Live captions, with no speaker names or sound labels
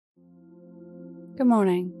Good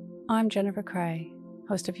morning. I'm Jennifer Cray,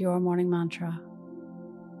 host of Your Morning Mantra.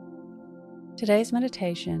 Today's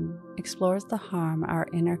meditation explores the harm our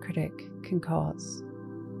inner critic can cause.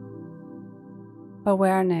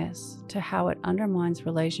 Awareness to how it undermines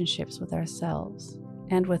relationships with ourselves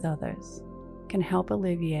and with others can help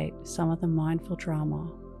alleviate some of the mindful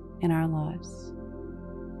drama in our lives.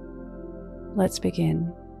 Let's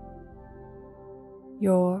begin.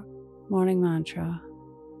 Your Morning Mantra.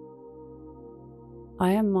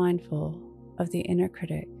 I am mindful of the inner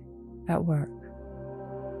critic at work.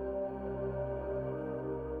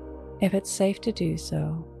 If it's safe to do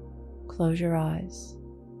so, close your eyes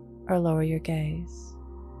or lower your gaze.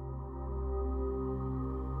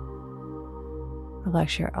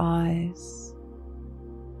 Relax your eyes,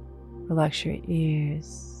 relax your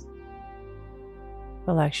ears,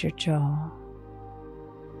 relax your jaw.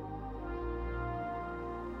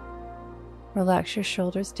 Relax your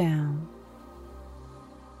shoulders down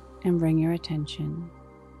and bring your attention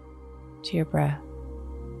to your breath.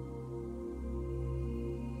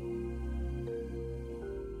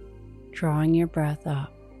 Drawing your breath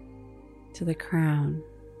up to the crown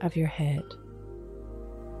of your head.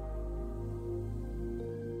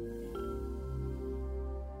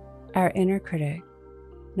 Our inner critic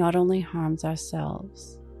not only harms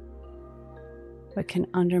ourselves, but can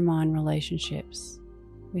undermine relationships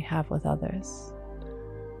we have with others.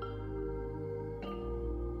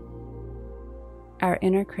 Our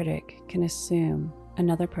inner critic can assume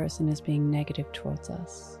another person is being negative towards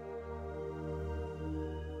us,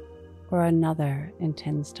 or another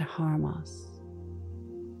intends to harm us.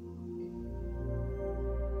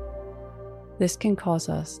 This can cause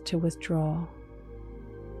us to withdraw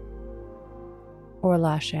or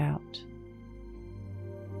lash out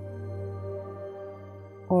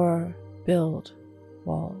or build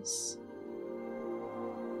walls.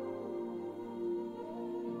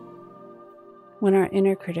 When our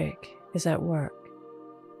inner critic is at work,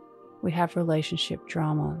 we have relationship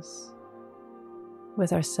dramas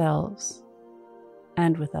with ourselves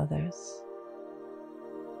and with others.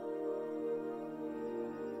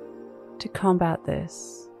 To combat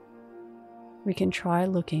this, we can try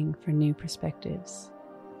looking for new perspectives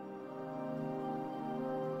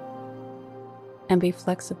and be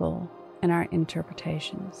flexible in our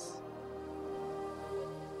interpretations.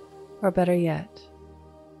 Or better yet,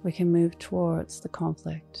 we can move towards the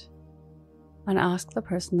conflict and ask the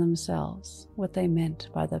person themselves what they meant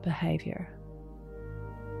by the behavior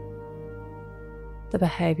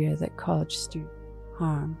that caused you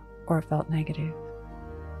harm or felt negative.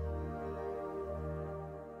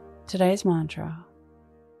 Today's mantra: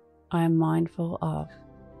 I am mindful of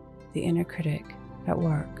the inner critic at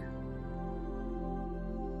work.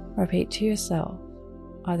 Repeat to yourself,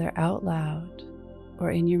 either out loud or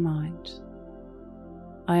in your mind: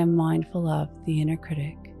 I am mindful of the inner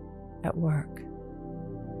critic at work.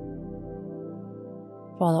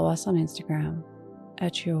 Follow us on Instagram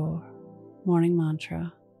at Your Morning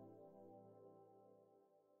Mantra.